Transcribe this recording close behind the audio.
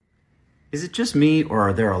Is it just me, or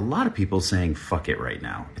are there a lot of people saying fuck it right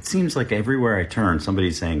now? It seems like everywhere I turn,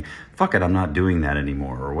 somebody's saying, fuck it, I'm not doing that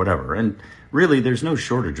anymore, or whatever. And really, there's no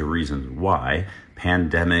shortage of reasons why.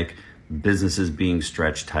 Pandemic, businesses being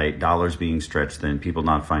stretched tight, dollars being stretched thin, people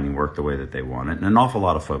not finding work the way that they want it, and an awful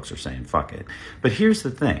lot of folks are saying fuck it. But here's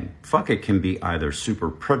the thing, fuck it can be either super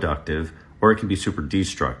productive or it can be super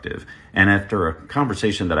destructive. And after a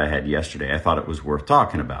conversation that I had yesterday, I thought it was worth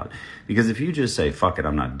talking about. Because if you just say, fuck it,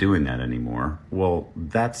 I'm not doing that anymore, well,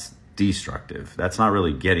 that's destructive. That's not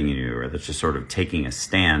really getting anywhere. That's just sort of taking a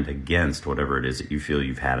stand against whatever it is that you feel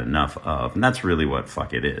you've had enough of. And that's really what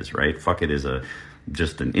fuck it is, right? Fuck it is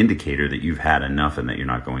just an indicator that you've had enough and that you're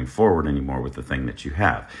not going forward anymore with the thing that you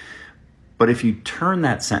have. But if you turn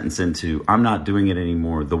that sentence into, I'm not doing it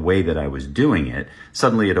anymore the way that I was doing it,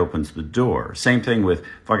 suddenly it opens the door. Same thing with,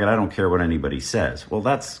 fuck it, I don't care what anybody says. Well,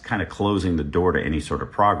 that's kind of closing the door to any sort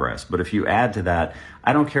of progress. But if you add to that,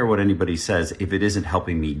 I don't care what anybody says if it isn't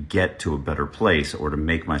helping me get to a better place or to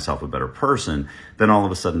make myself a better person, then all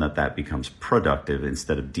of a sudden that becomes productive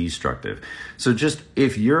instead of destructive. So just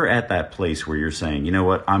if you're at that place where you're saying, you know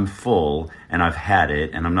what, I'm full and I've had it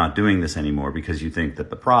and I'm not doing this anymore because you think that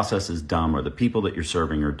the process is dumb or the people that you're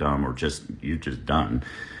serving are dumb or you're just done,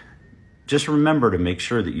 just remember to make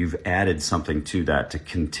sure that you've added something to that to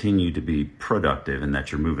continue to be productive and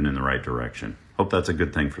that you're moving in the right direction. Hope that's a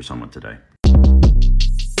good thing for someone today.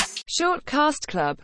 Short Cast Club